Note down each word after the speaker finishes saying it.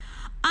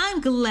I'm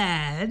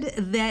glad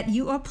that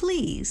you are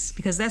pleased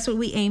because that's what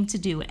we aim to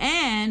do.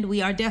 And we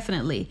are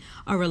definitely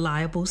a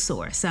reliable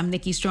source. I'm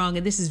Nikki Strong,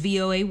 and this is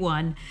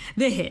VOA1,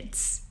 The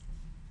Hits.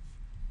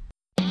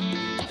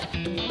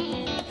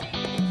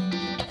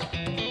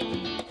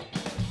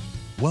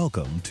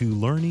 Welcome to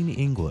Learning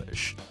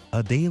English,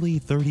 a daily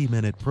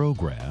 30-minute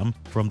program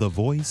from the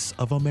Voice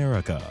of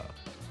America.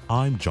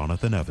 I'm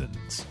Jonathan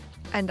Evans.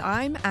 And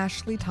I'm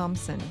Ashley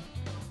Thompson.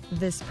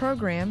 This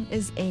program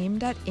is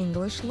aimed at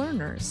English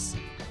learners,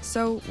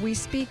 so we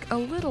speak a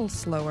little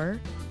slower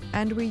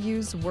and we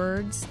use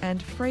words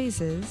and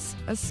phrases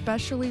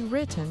especially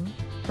written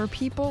for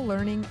people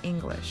learning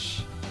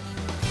English.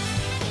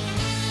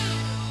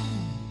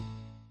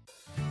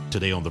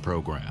 Today on the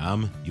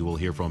program, you will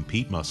hear from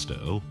Pete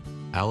Musto,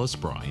 Alice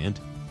Bryant,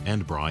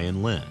 and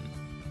Brian Lynn.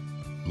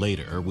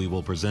 Later, we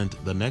will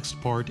present the next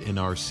part in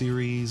our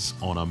series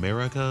on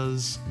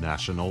America's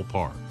national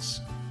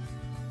parks.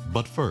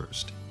 But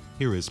first,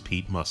 here is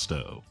Pete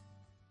Musto.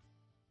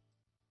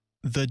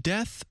 The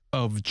death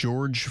of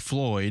George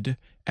Floyd,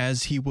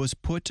 as he was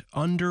put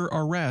under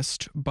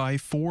arrest by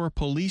 4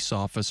 police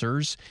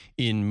officers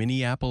in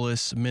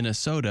Minneapolis,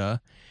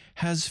 Minnesota,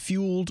 has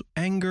fueled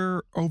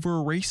anger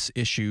over race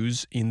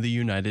issues in the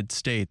United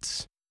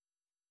States.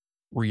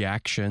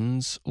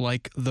 Reactions,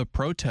 like the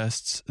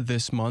protests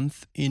this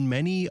month in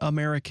many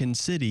American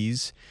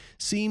cities,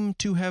 seem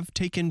to have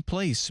taken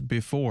place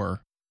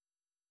before.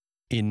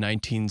 In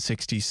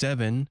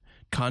 1967,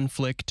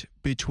 conflict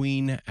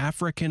between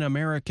African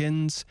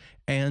Americans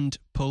and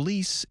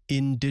police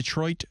in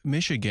Detroit,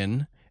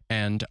 Michigan,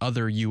 and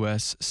other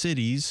U.S.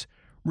 cities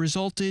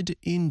resulted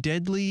in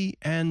deadly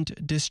and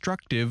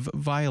destructive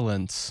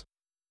violence.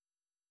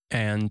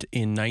 And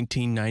in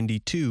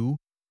 1992,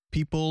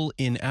 people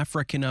in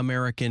African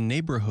American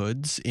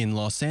neighborhoods in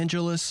Los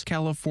Angeles,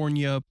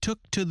 California,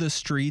 took to the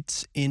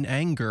streets in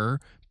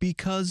anger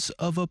because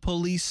of a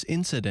police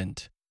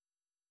incident.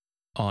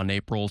 On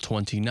April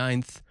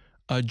 29th,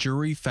 a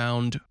jury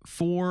found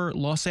 4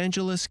 Los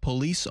Angeles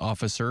police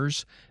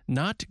officers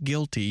not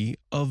guilty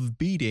of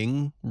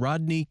beating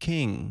Rodney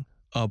King,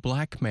 a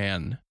black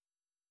man.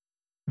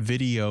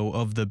 Video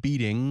of the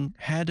beating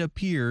had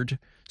appeared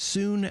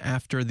soon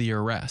after the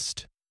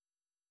arrest.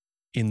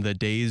 In the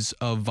days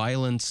of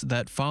violence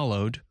that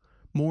followed,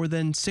 more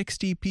than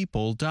 60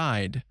 people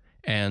died,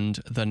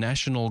 and the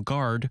National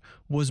Guard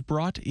was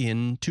brought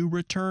in to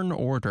return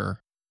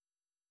order.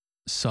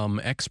 Some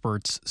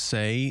experts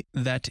say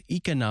that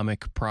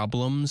economic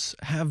problems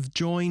have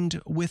joined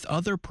with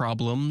other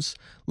problems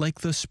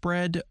like the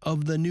spread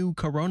of the new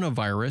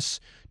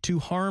coronavirus to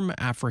harm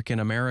African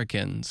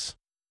Americans.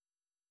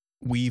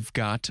 "We've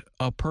got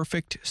a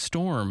perfect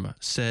storm,"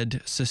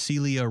 said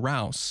Cecilia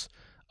Rouse,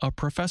 a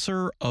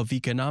professor of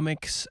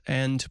economics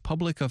and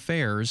public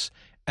affairs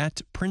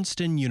at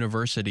Princeton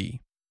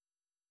University.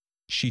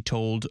 She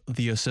told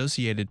the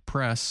Associated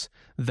Press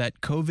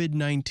that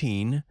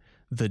COVID-19,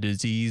 the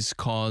disease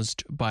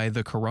caused by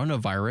the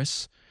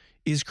coronavirus,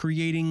 is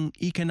creating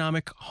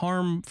economic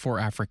harm for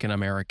African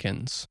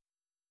Americans.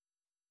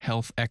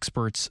 Health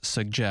experts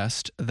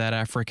suggest that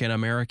African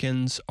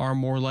Americans are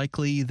more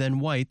likely than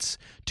whites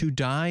to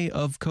die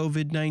of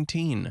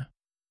COVID-19.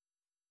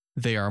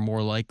 They are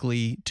more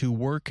likely to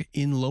work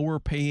in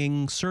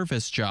lower-paying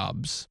service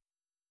jobs.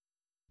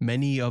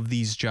 Many of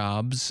these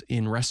jobs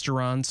in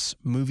restaurants,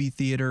 movie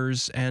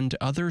theaters, and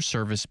other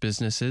service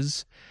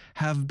businesses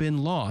have been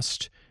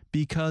lost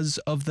because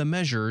of the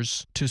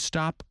measures to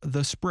stop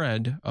the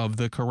spread of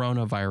the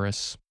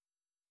coronavirus.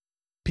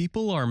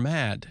 "People are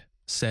mad,"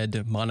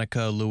 said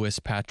Monica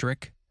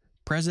Lewis-Patrick,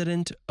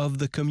 president of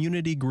the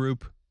community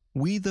group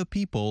We the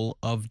People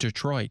of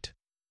Detroit.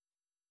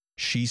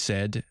 She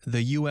said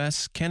the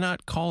U.S.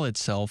 cannot call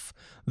itself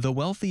the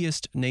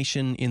wealthiest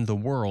nation in the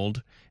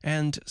world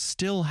and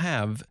still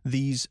have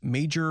these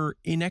major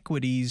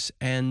inequities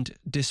and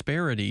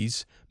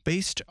disparities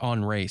based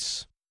on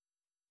race.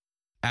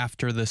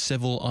 After the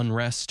civil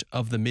unrest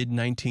of the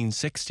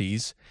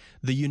mid-1960s,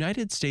 the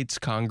United States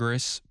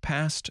Congress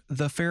passed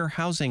the Fair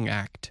Housing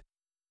Act.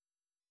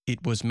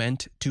 It was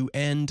meant to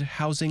end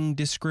housing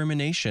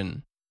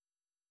discrimination.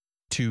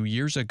 2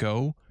 years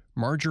ago,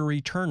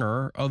 Marjorie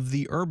Turner of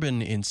the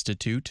Urban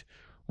Institute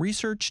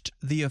researched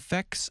the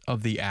effects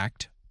of the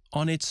act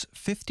on its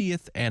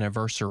 50th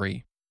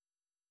anniversary.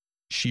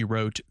 She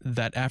wrote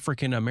that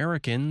African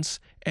Americans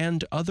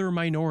and other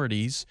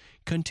minorities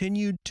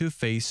continued to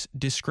face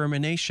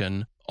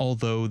discrimination,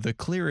 although the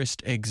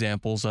clearest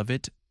examples of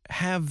it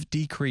have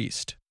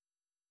decreased.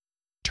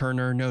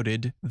 Turner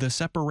noted the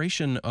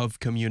separation of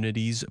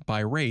communities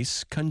by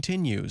race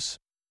continues.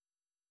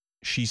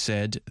 She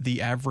said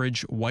the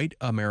average white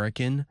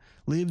American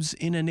lives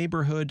in a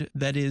neighborhood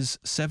that is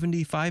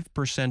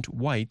 75%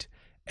 white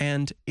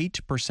and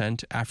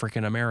 8%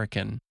 African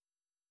American.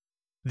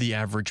 The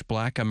average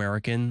black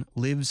American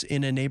lives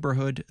in a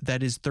neighborhood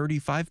that is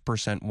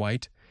 35%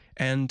 white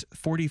and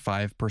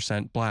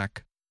 45%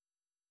 black.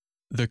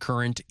 The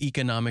current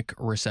economic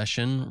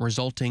recession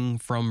resulting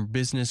from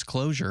business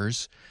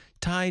closures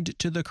tied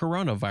to the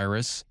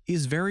coronavirus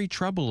is very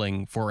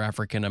troubling for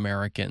African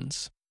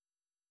Americans.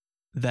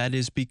 That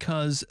is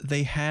because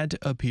they had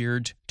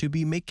appeared to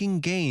be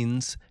making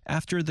gains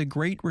after the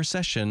Great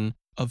Recession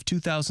of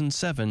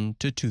 2007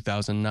 to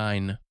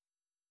 2009.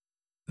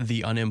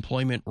 The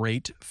unemployment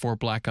rate for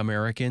Black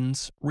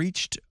Americans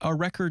reached a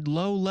record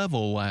low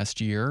level last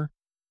year.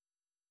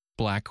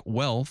 Black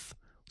wealth,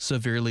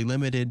 severely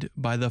limited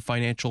by the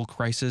financial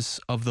crisis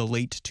of the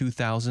late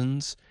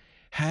 2000s,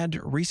 had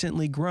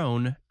recently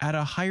grown at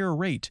a higher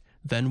rate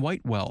than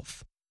white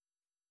wealth.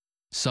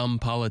 Some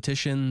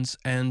politicians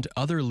and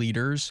other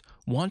leaders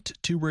want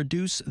to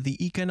reduce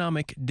the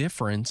economic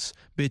difference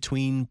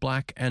between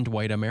Black and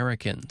white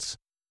Americans.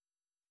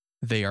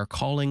 They are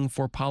calling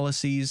for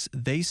policies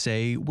they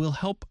say will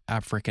help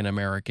African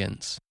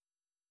Americans.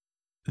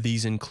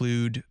 These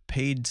include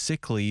paid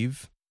sick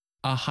leave,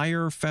 a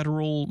higher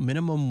federal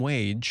minimum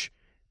wage,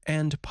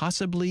 and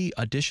possibly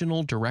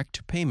additional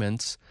direct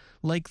payments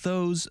like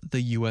those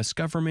the U.S.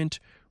 government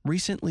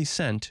recently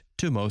sent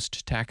to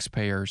most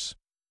taxpayers.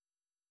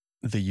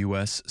 The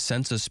U.S.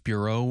 Census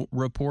Bureau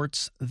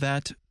reports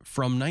that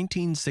from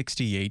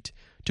 1968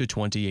 to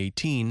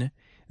 2018,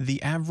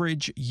 the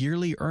average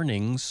yearly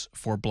earnings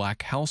for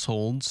Black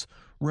households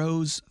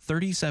rose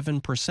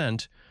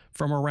 37%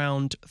 from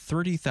around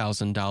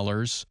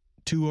 $30,000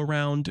 to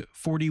around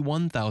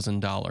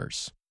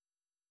 $41,000.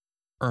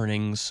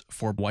 Earnings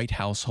for white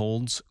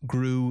households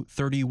grew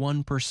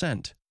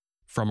 31%,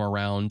 from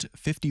around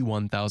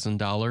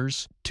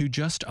 $51,000 to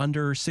just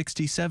under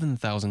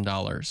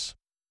 $67,000.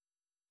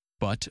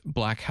 But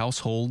Black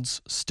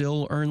households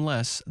still earn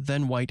less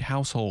than white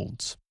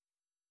households.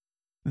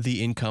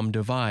 The income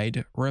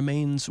divide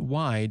remains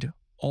wide,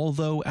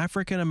 although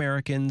African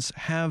Americans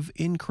have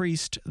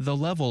increased the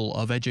level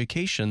of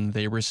education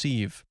they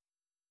receive.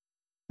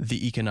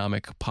 The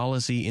Economic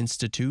Policy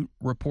Institute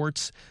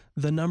reports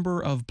the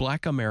number of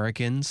Black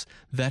Americans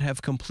that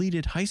have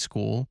completed high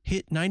school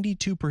hit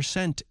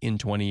 92% in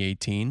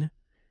 2018,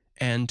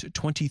 and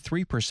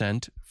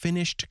 23%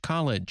 finished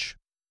college.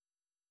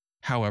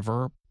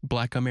 However,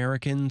 Black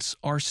Americans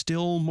are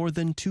still more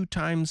than 2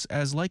 times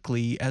as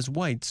likely as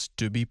whites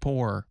to be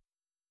poor.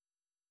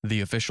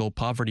 The official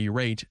poverty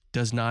rate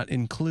does not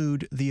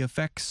include the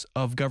effects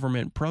of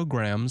government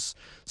programs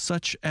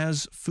such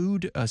as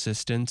food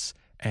assistance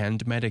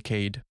and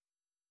Medicaid.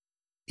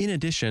 In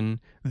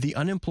addition, the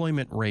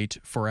unemployment rate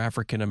for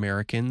African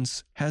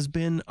Americans has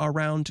been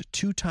around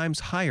 2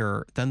 times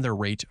higher than the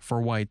rate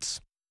for whites.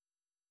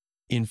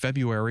 In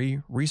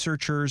February,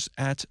 researchers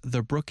at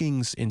the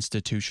Brookings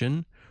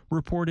Institution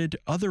reported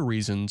other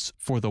reasons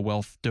for the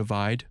wealth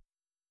divide.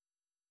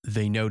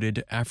 They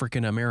noted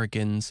African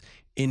Americans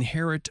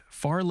inherit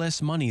far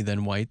less money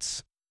than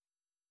whites.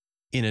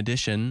 In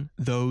addition,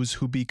 those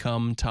who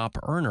become top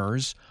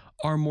earners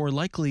are more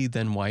likely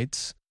than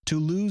whites to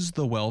lose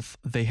the wealth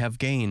they have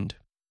gained.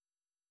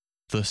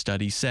 The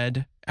study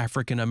said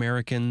African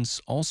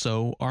Americans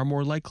also are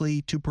more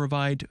likely to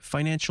provide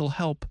financial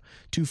help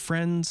to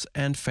friends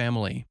and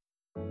family.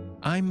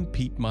 I'm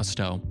Pete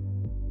Musto.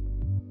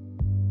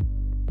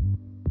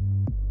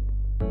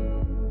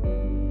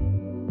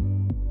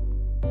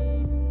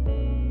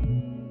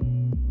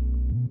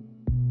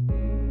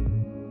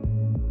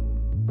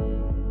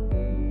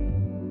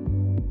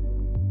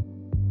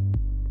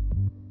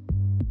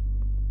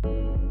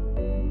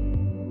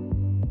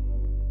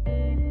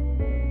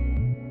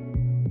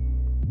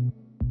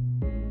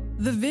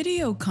 The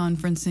video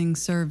conferencing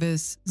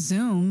service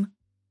Zoom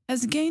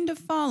has gained a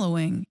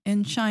following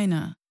in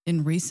China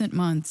in recent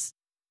months.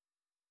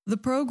 The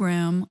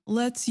program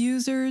lets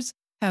users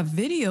have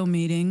video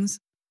meetings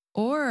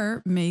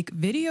or make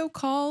video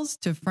calls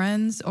to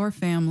friends or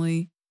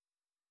family.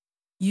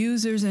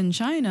 Users in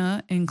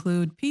China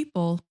include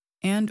people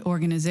and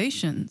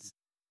organizations,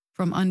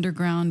 from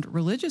underground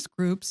religious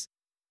groups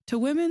to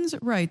women's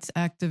rights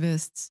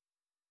activists.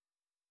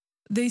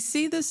 They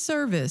see the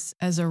service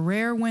as a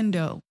rare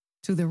window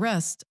to the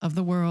rest of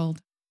the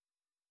world.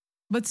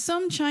 But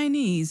some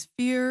Chinese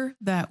fear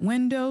that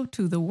window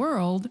to the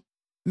world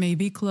may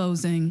be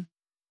closing.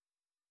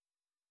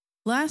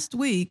 Last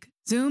week,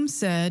 Zoom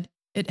said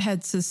it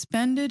had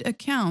suspended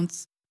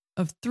accounts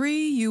of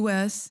 3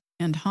 U.S.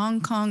 and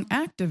Hong Kong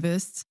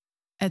activists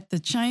at the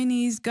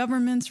Chinese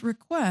government's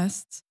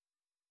requests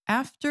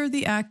after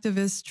the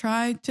activists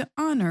tried to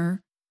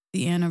honor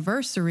the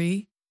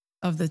anniversary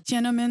of the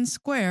Tiananmen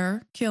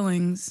Square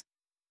killings.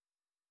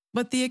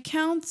 But the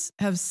accounts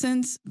have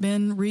since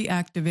been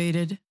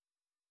reactivated.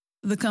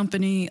 The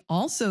company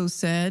also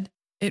said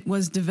it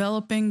was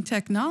developing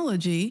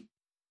technology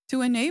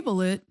to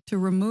enable it to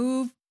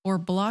remove or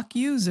block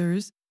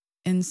users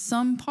in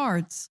some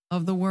parts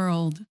of the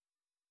world.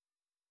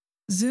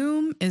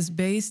 Zoom is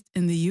based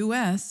in the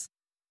U.S.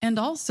 and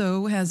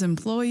also has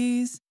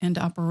employees and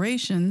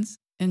operations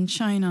in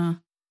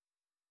China.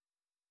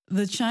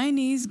 The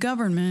Chinese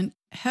government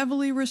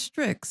heavily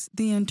restricts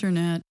the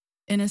internet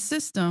in a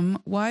system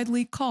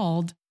widely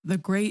called the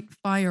Great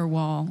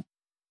Firewall.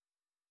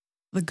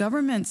 The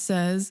government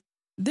says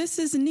this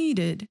is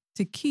needed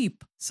to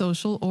keep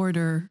social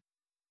order.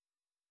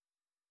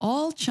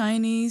 all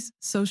Chinese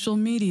social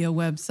media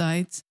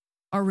websites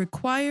are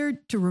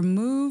required to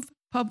remove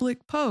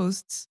public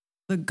posts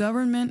the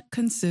government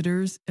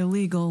considers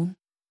illegal.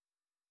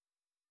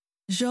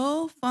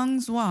 Zhou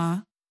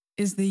Fengzhua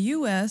is the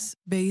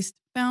U.S.-based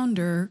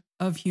founder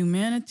of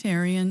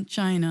Humanitarian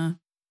China,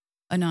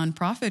 a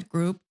nonprofit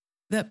group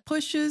that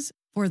pushes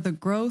for the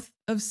growth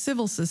of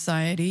civil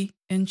society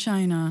in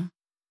China.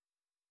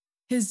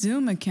 His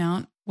Zoom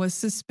account was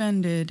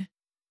suspended.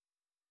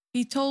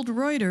 He told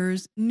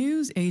Reuters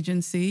news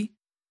agency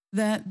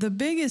that the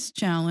biggest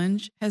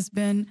challenge has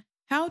been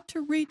how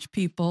to reach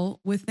people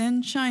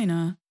within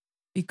China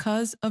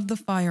because of the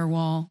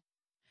firewall,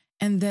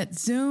 and that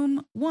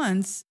Zoom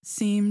once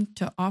seemed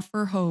to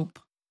offer hope.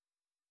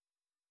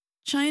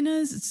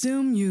 China's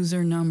Zoom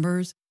user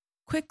numbers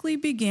quickly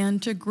began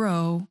to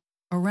grow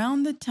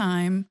around the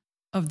time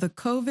of the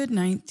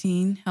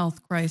COVID-19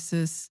 health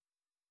crisis.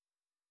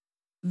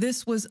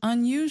 This was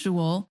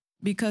unusual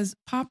because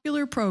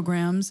popular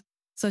programs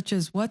such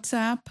as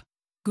WhatsApp,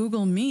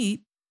 Google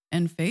Meet,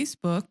 and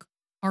Facebook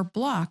are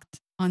blocked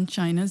on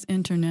China's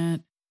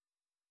internet.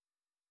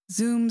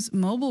 Zoom's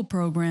mobile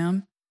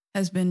program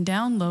has been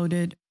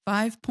downloaded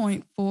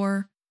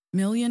 5.4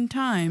 million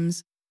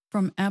times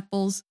from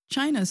Apple's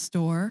China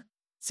store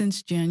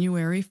since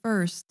January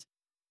 1st.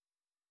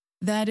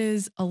 That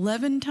is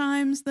 11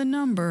 times the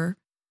number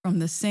from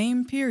the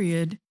same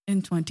period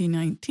in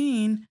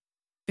 2019,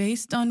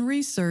 based on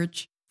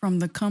research from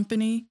the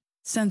company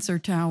Sensor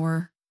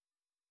Tower.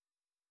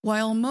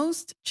 While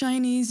most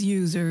Chinese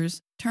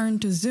users turn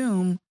to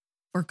Zoom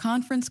for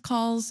conference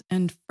calls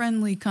and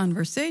friendly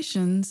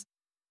conversations,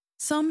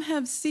 some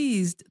have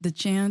seized the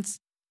chance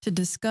to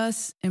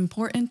discuss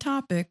important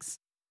topics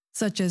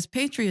such as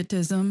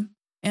patriotism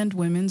and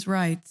women's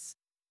rights.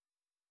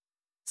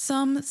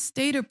 Some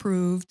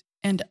state-approved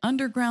and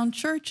underground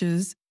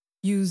churches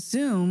use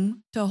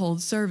Zoom to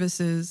hold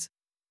services.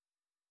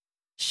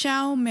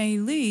 Xiao Mei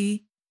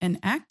Li, an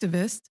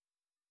activist,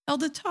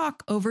 held a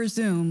talk over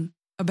Zoom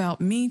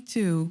about Me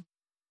Too,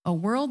 a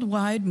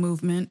worldwide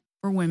movement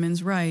for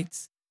women's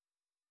rights.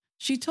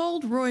 She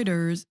told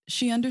Reuters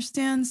she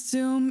understands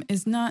Zoom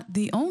is not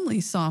the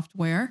only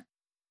software,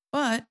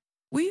 but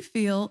we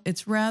feel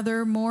it's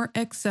rather more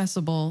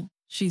accessible,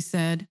 she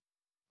said.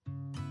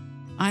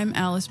 I'm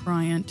Alice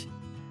Bryant.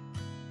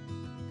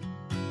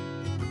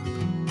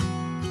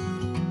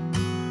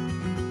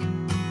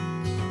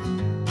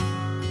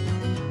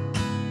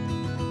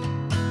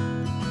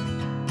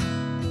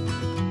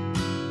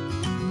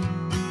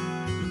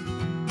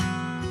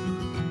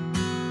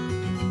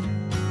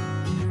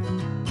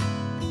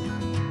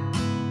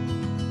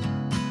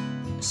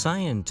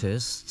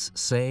 Scientists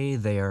say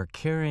they are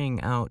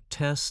carrying out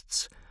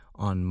tests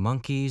on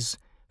monkeys,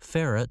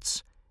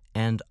 ferrets,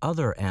 and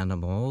other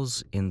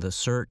animals in the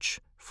search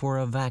for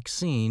a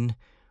vaccine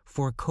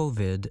for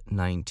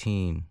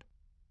COVID-19.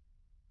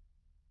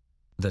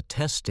 The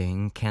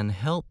testing can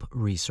help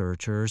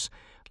researchers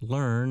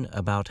learn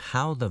about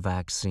how the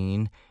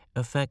vaccine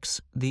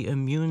affects the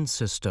immune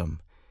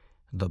system,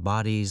 the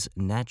body's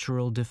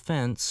natural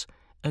defense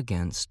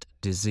against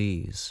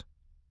disease.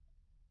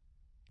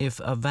 If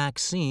a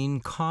vaccine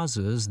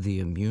causes the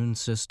immune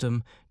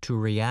system to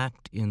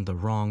react in the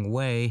wrong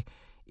way,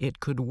 it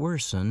could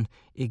worsen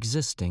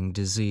existing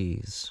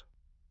disease.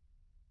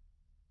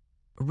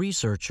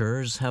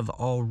 Researchers have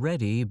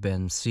already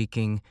been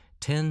seeking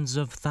tens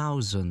of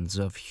thousands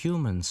of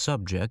human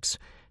subjects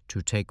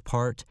to take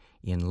part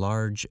in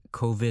large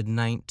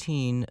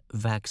COVID-19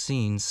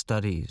 vaccine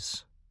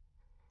studies.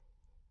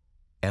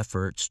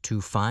 Efforts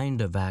to find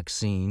a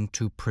vaccine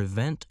to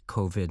prevent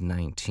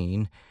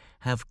COVID-19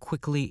 have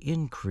quickly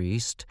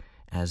increased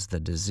as the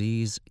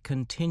disease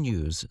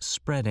continues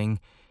spreading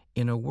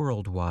in a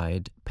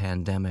worldwide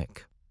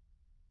pandemic.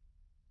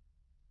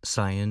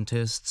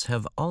 Scientists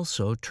have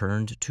also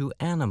turned to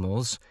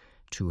animals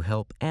to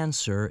help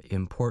answer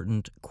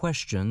important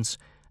questions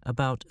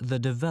about the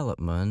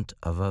development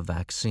of a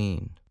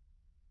vaccine.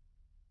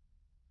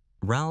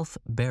 Ralph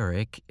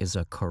Barrick is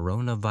a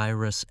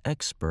coronavirus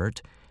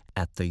expert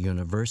at the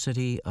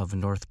University of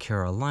North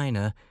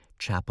Carolina,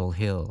 Chapel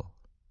Hill.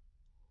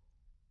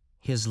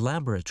 His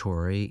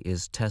laboratory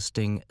is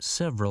testing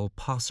several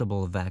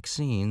possible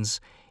vaccines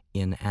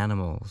in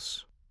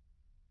animals.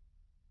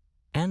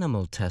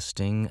 Animal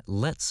testing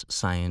lets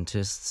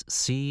scientists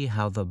see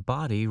how the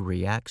body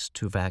reacts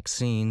to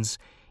vaccines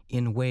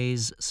in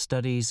ways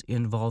studies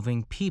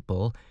involving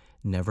people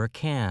never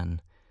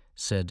can,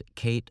 said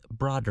Kate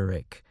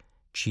Broderick,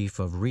 Chief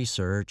of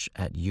Research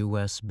at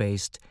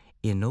U.S.-based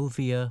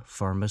Inovia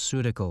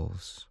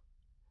Pharmaceuticals.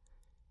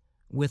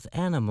 With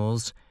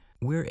animals,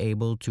 we're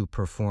able to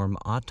perform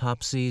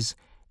autopsies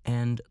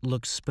and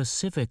look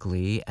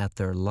specifically at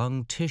their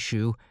lung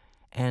tissue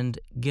and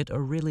get a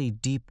really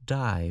deep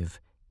dive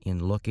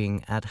in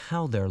looking at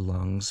how their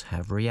lungs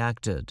have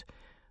reacted,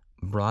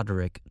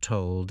 Broderick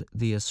told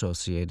the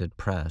Associated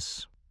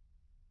Press.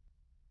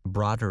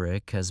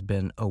 Broderick has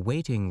been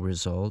awaiting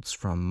results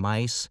from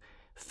mice,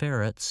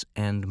 ferrets,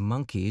 and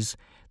monkeys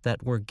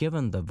that were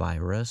given the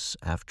virus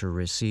after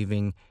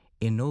receiving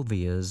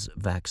Iноvia's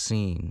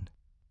vaccine.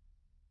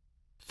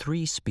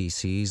 3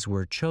 species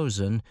were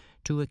chosen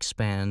to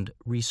expand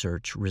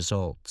research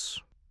results.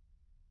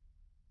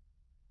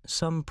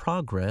 Some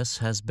progress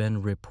has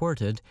been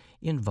reported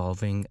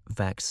involving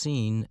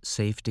vaccine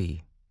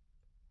safety.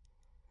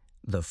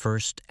 The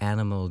first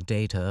animal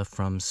data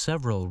from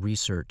several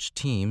research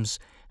teams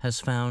has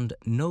found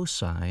no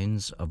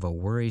signs of a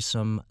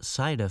worrisome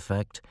side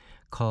effect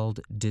called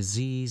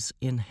disease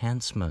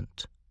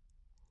enhancement.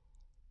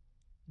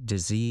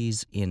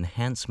 Disease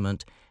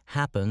enhancement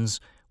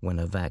happens when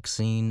a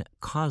vaccine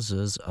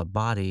causes a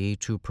body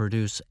to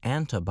produce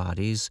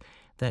antibodies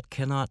that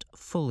cannot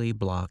fully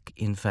block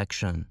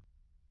infection.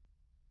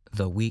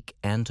 The weak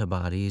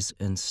antibodies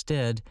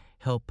instead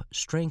help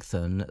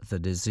strengthen the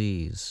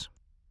disease.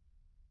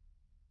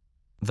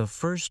 The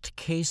first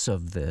case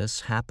of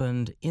this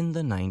happened in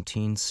the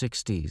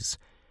 1960s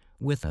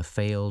with a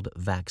failed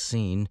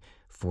vaccine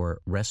for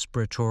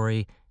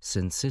respiratory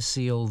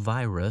syncytial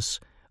virus,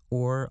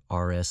 or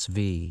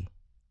RSV.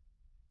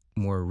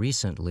 More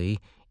recently,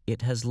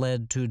 it has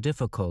led to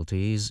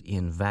difficulties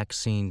in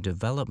vaccine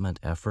development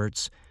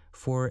efforts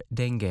for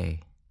dengue.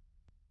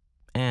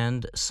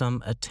 And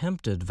some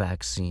attempted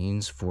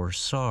vaccines for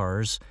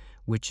SARS,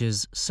 which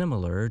is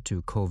similar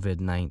to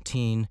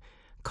COVID-19,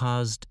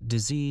 caused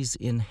disease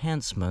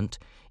enhancement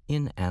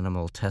in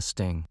animal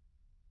testing.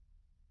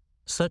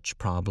 Such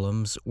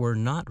problems were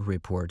not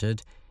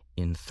reported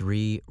in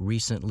 3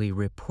 recently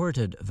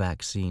reported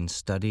vaccine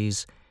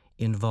studies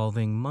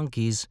involving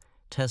monkeys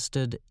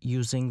tested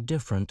using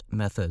different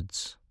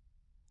methods.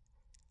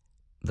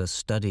 The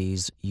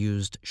studies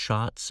used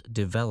shots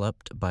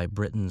developed by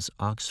Britain's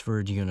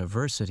Oxford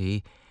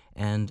University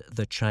and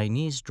the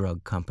Chinese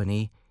drug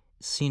company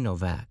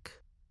Sinovac.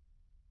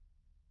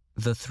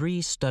 The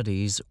 3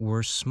 studies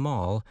were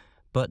small,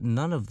 but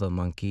none of the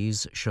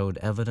monkeys showed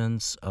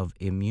evidence of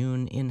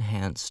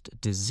immune-enhanced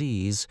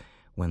disease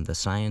when the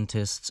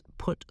scientists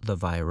put the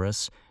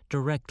virus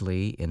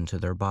directly into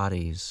their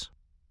bodies.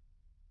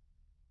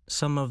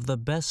 Some of the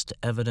best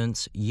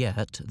evidence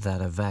yet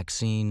that a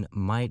vaccine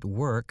might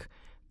work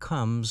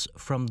comes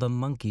from the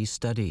monkey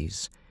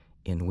studies,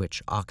 in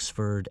which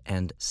Oxford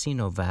and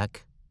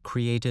Sinovac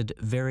created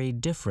very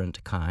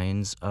different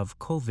kinds of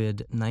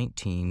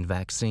COVID-19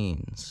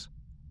 vaccines.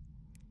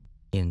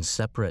 In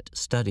separate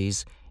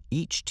studies,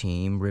 each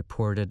team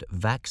reported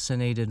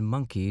vaccinated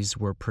monkeys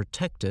were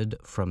protected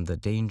from the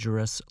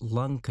dangerous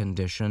lung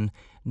condition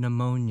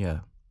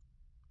pneumonia.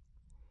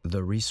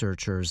 The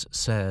researchers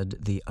said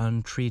the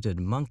untreated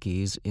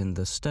monkeys in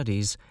the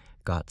studies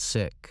got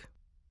sick.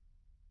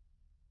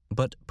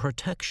 But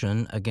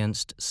protection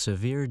against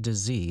severe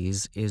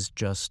disease is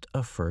just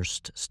a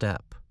first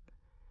step.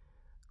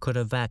 Could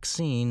a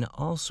vaccine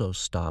also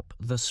stop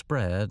the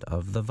spread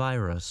of the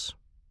virus?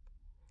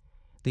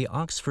 The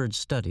Oxford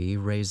study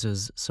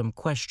raises some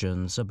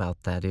questions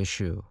about that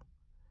issue.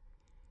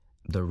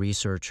 The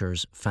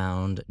researchers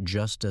found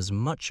just as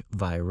much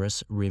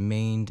virus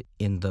remained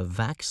in the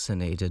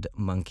vaccinated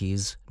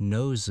monkeys'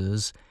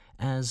 noses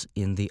as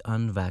in the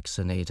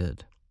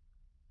unvaccinated.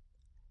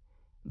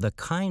 The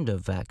kind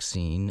of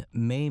vaccine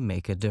may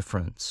make a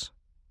difference.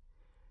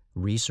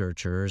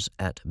 Researchers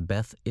at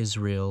Beth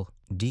Israel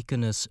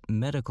Deaconess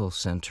Medical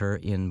Center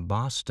in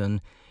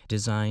Boston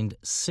designed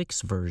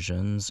 6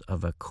 versions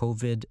of a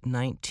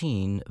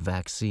COVID-19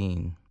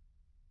 vaccine.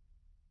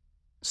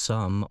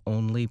 Some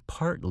only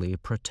partly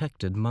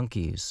protected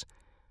monkeys,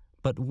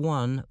 but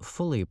one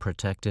fully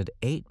protected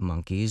 8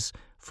 monkeys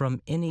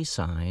from any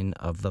sign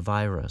of the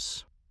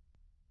virus.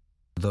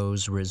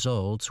 Those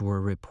results were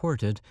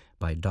reported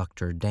by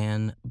Dr.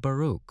 Dan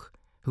Baruch,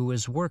 who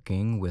is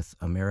working with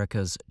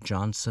America's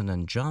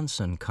Johnson &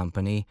 Johnson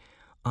company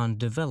on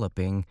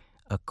developing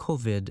a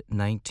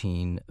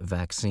COVID-19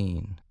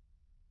 vaccine.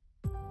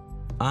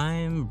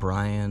 I'm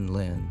Brian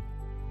Lynn.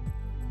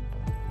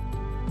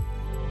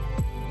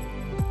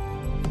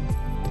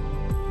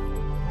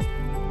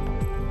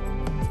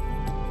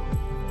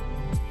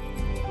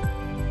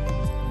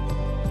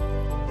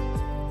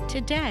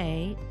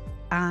 Today,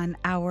 on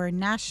our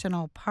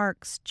national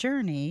parks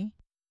journey,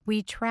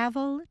 we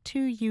travel to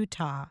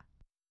Utah.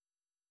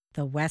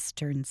 The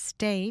western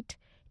state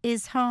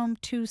is home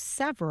to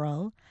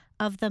several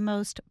of the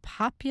most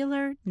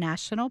popular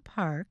national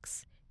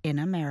parks in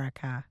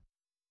America.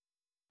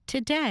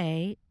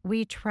 Today,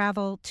 we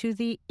travel to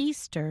the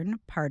eastern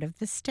part of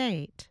the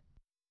state.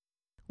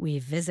 We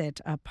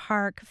visit a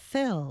park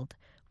filled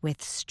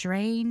with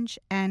strange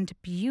and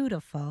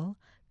beautiful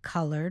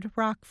colored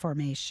rock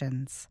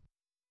formations.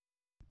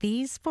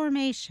 These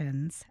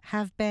formations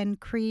have been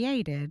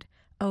created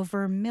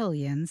over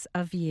millions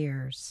of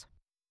years.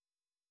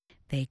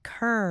 They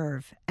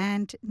curve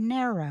and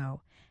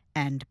narrow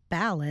and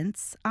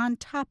balance on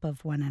top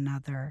of one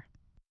another.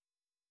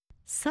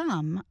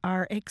 Some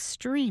are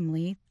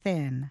extremely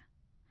thin.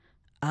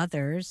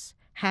 Others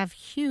have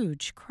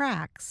huge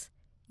cracks,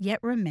 yet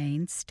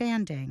remain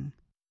standing.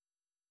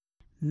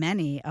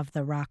 Many of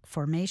the rock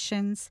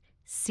formations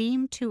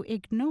seem to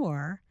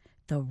ignore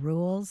the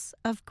rules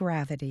of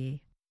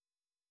gravity.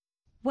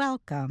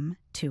 Welcome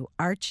to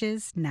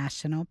Arches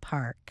National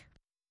Park.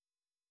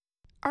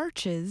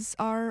 Arches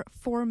are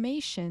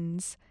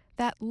formations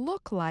that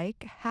look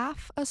like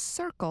half a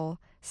circle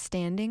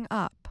standing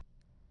up.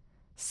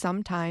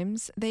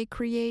 Sometimes they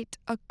create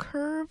a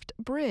curved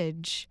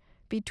bridge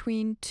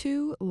between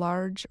two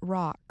large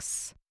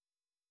rocks.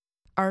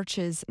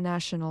 Arches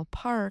National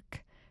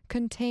Park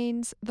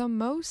contains the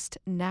most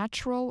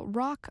natural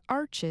rock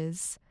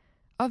arches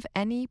of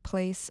any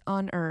place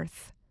on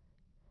Earth.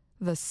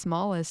 The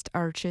smallest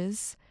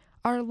arches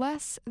are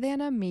less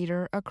than a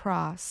meter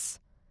across.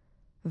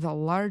 The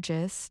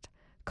largest,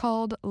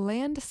 called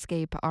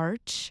Landscape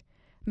Arch,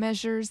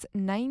 measures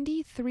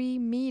 93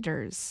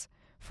 meters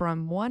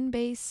from one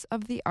base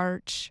of the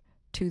arch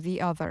to the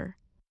other.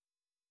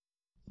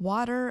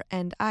 Water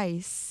and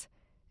ice,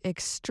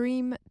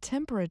 extreme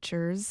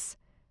temperatures,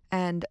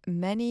 and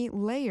many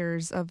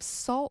layers of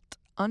salt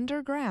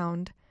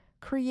underground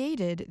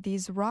created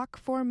these rock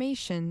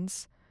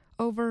formations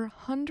over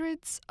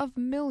hundreds of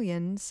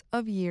millions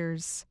of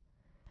years.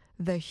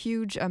 The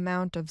huge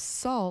amount of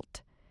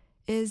salt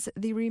is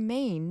the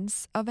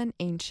remains of an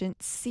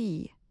ancient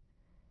sea.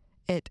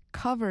 It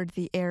covered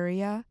the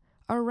area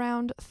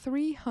around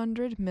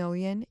 300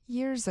 million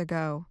years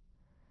ago.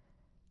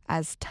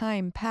 As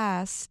time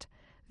passed,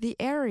 the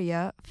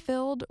area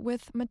filled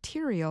with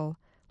material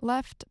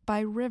left by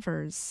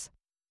rivers.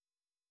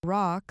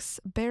 Rocks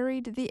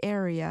buried the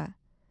area.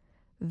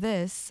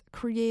 This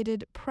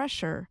created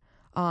pressure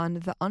on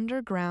the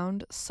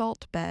underground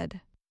salt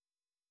bed.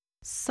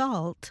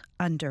 Salt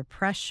under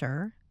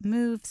pressure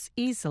moves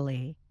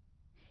easily.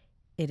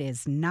 It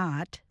is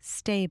not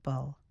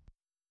stable.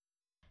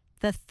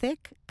 The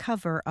thick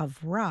cover of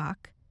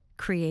rock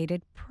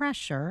created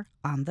pressure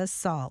on the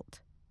salt.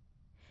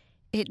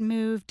 It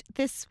moved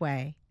this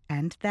way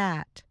and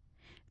that,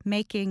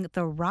 making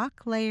the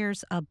rock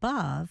layers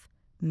above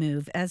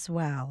move as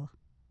well.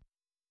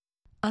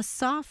 A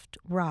soft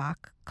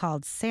rock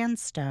called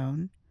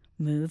sandstone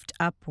moved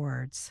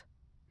upwards.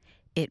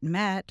 It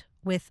met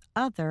with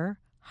other,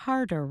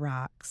 harder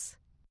rocks.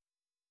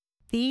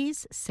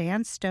 These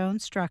sandstone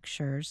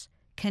structures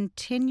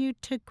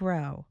continued to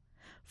grow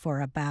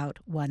for about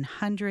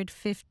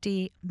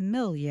 150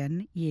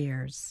 million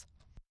years.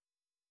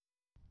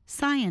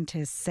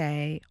 Scientists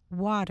say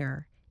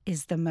water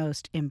is the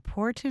most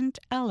important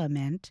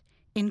element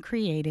in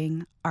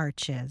creating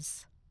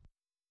arches.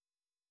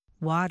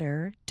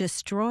 Water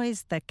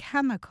destroys the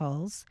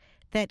chemicals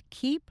that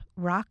keep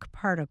rock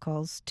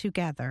particles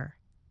together.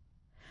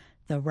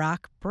 The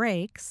rock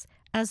breaks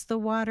as the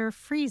water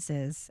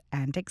freezes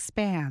and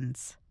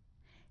expands.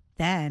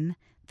 Then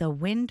the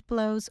wind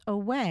blows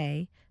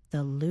away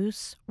the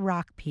loose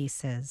rock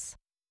pieces.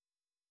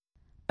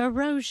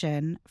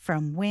 Erosion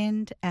from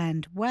wind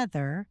and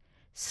weather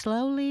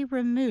slowly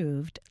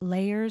removed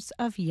layers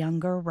of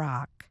younger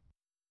rock.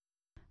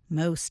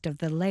 Most of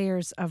the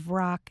layers of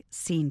rock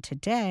seen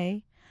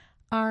today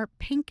are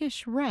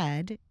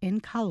pinkish-red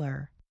in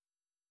color.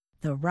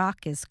 The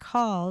rock is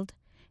called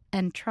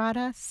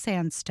Entrada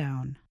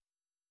sandstone.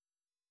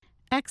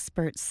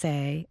 Experts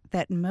say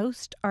that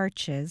most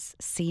arches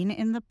seen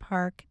in the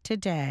park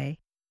today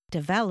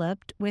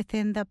developed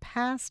within the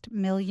past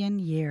million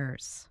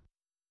years.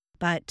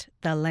 But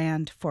the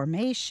land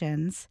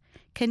formations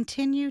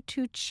continue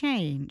to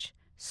change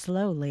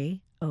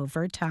slowly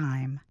over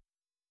time.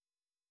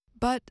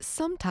 But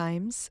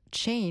sometimes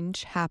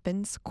change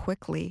happens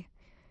quickly.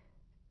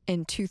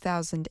 In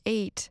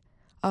 2008,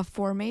 a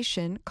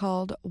formation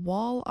called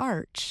Wall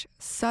Arch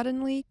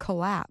suddenly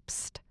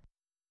collapsed.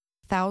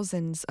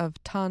 Thousands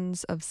of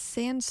tons of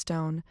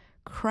sandstone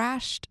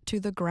crashed to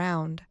the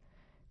ground,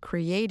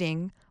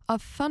 creating a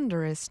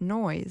thunderous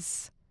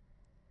noise.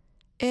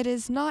 It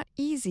is not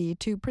easy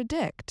to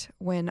predict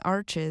when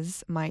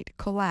arches might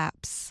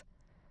collapse.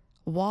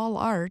 Wall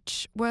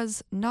Arch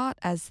was not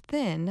as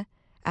thin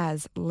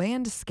as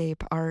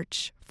Landscape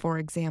Arch, for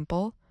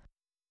example.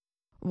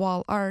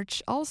 Wall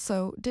Arch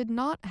also did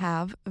not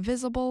have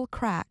visible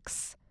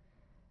cracks,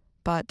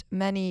 but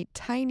many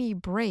tiny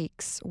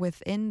breaks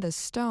within the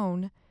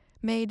stone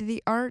made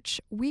the arch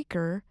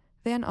weaker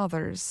than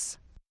others.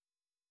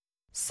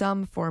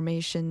 Some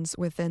formations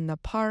within the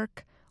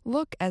park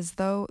look as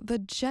though the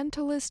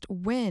gentlest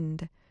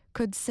wind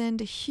could send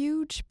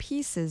huge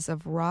pieces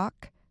of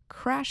rock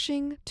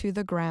crashing to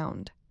the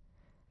ground.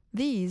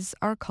 These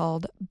are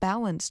called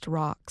balanced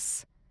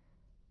rocks.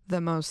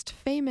 The most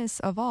famous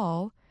of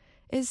all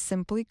is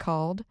simply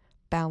called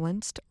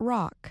Balanced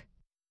Rock.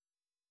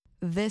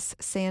 This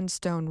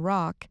sandstone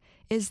rock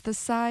is the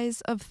size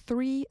of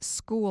 3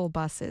 school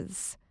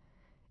buses.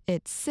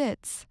 It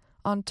sits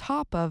on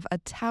top of a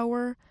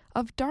tower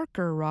of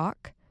darker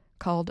rock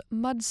called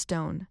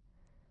mudstone.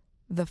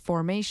 The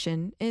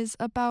formation is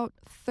about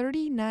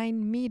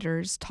 39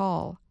 meters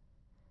tall.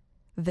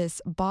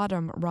 This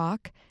bottom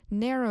rock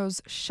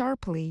narrows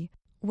sharply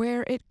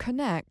where it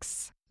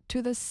connects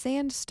to the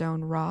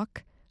sandstone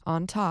rock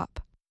on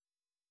top.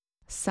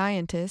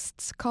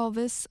 Scientists call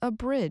this a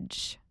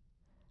bridge.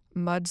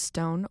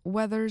 Mudstone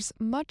weathers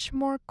much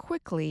more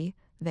quickly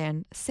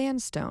than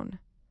sandstone.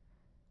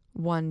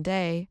 One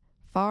day,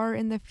 far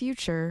in the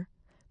future,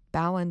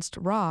 balanced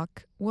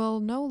rock will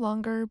no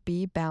longer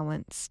be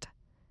balanced.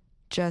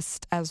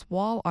 Just as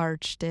Wall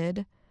Arch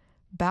did,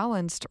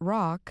 balanced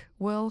rock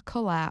will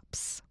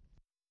collapse.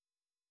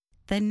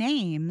 The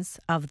names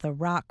of the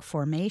rock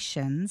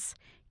formations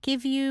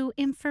give you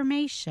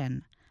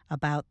information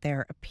about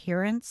their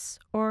appearance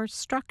or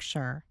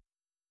structure.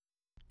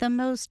 The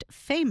most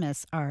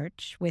famous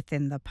arch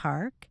within the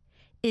park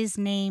is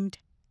named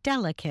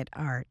Delicate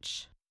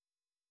Arch.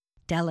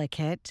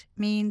 Delicate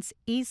means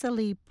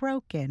easily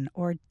broken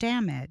or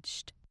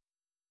damaged,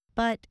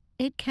 but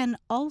it can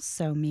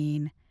also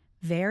mean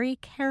very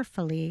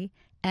carefully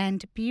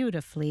and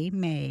beautifully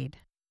made.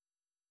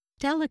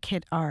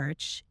 Delicate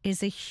Arch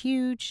is a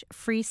huge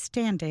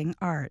freestanding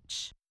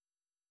arch.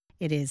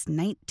 It is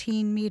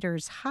 19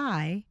 meters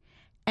high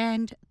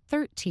and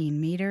 13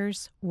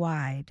 meters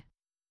wide.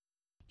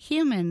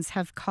 Humans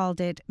have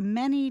called it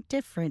many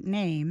different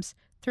names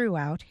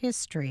throughout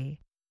history.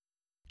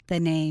 The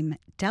name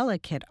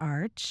Delicate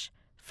Arch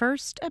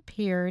first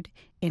appeared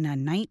in a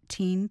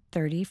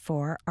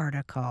 1934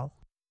 article.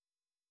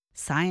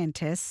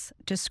 Scientists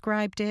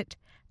described it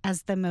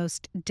as the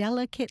most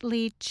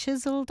delicately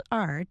chiseled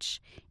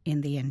arch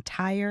in the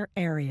entire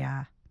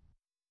area.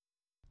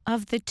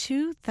 Of the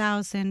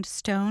 2,000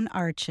 stone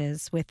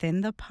arches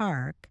within the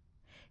park,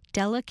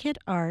 Delicate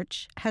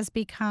Arch has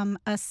become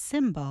a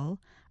symbol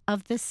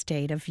of the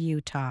state of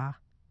Utah.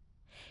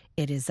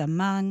 It is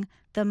among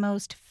the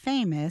most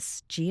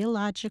famous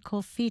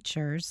geological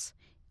features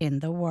in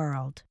the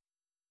world.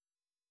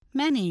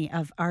 Many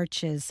of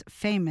Arch's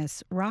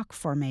famous rock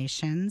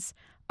formations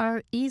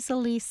are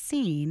easily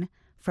seen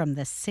from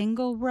the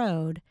single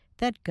road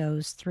that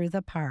goes through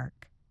the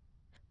park.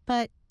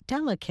 But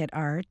Delicate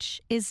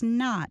Arch is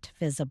not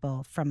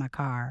visible from a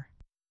car.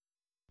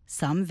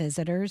 Some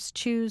visitors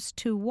choose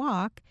to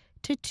walk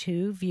to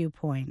 2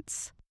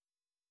 viewpoints.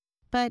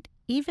 But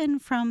even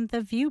from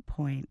the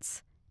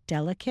viewpoints,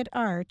 Delicate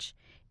Arch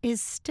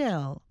is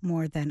still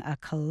more than a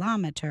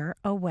kilometer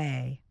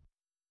away.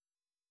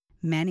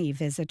 Many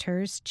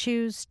visitors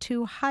choose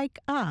to hike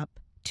up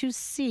to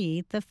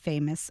see the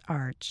famous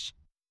arch.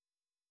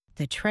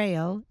 The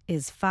trail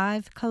is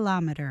 5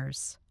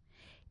 kilometers.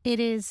 It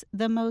is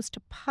the most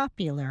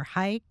popular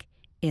hike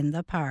in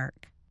the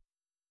park.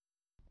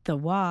 The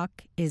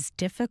walk is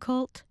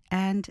difficult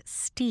and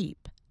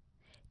steep.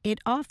 It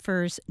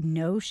offers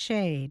no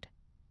shade.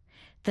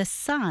 The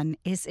sun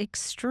is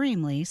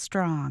extremely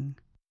strong.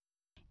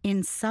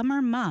 In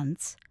summer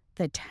months,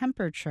 the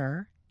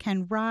temperature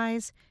can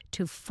rise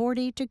to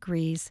 40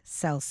 degrees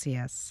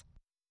Celsius.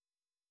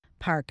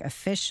 Park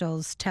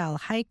officials tell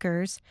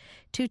hikers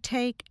to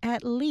take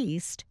at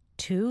least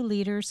 2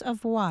 liters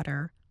of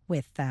water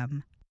with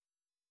them.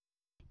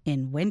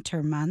 In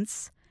winter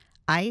months,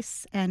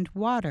 ice and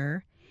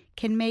water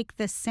can make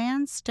the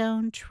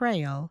sandstone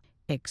trail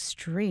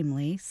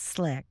extremely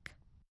slick.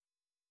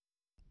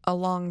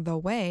 Along the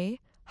way,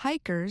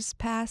 hikers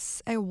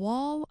pass a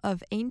wall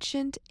of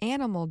ancient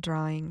animal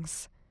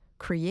drawings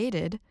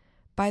created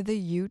by the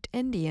Ute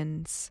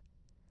Indians.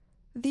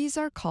 These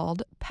are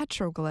called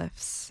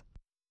petroglyphs.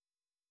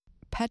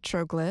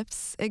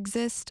 Petroglyphs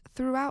exist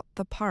throughout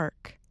the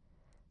park.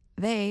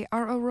 They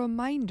are a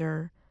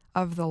reminder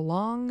of the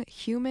long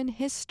human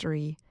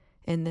history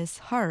in this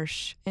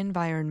harsh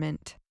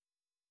environment.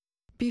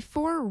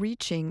 Before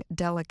reaching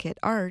Delicate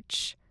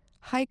Arch,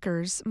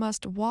 hikers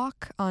must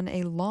walk on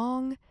a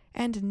long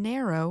and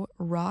narrow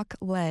rock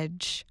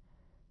ledge.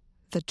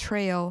 The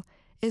trail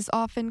is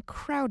often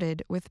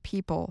crowded with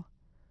people,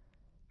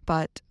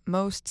 but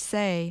most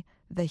say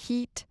the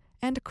heat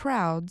and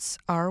crowds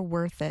are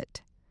worth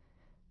it.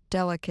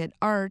 Delicate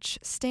Arch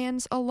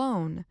stands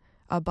alone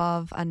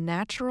above a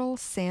natural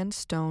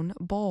sandstone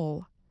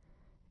bowl.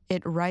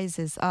 It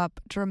rises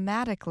up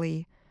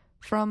dramatically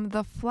from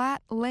the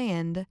flat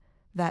land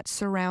that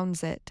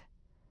surrounds it.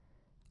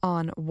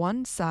 On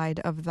one side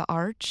of the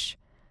arch,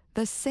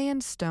 the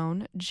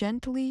sandstone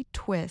gently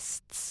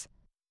twists.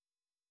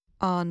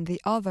 On the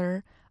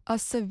other, a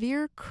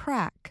severe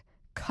crack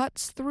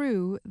cuts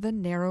through the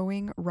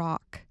narrowing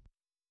rock.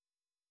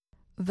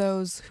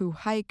 Those who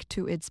hike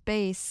to its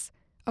base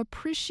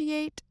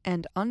appreciate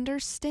and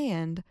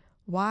understand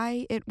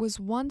why it was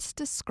once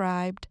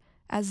described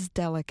as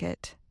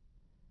delicate.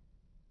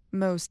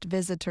 Most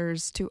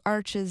visitors to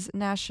Arches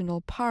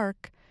National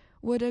Park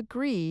would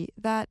agree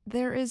that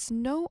there is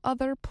no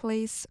other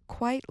place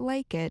quite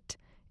like it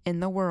in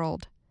the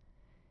world.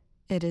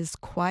 It is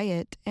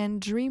quiet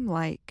and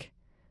dreamlike,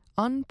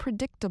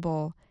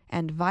 unpredictable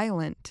and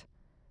violent,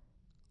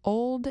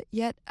 old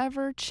yet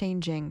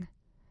ever-changing.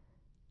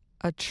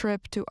 A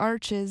trip to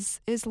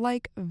Arches is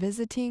like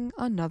visiting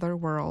another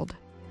world.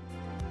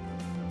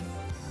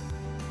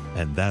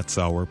 And that's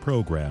our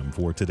program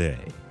for today.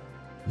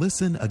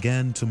 Listen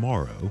again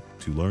tomorrow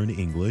to learn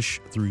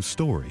English through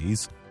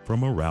stories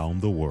from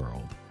around the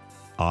world.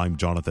 I'm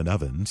Jonathan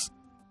Evans.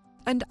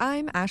 And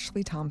I'm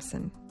Ashley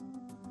Thompson.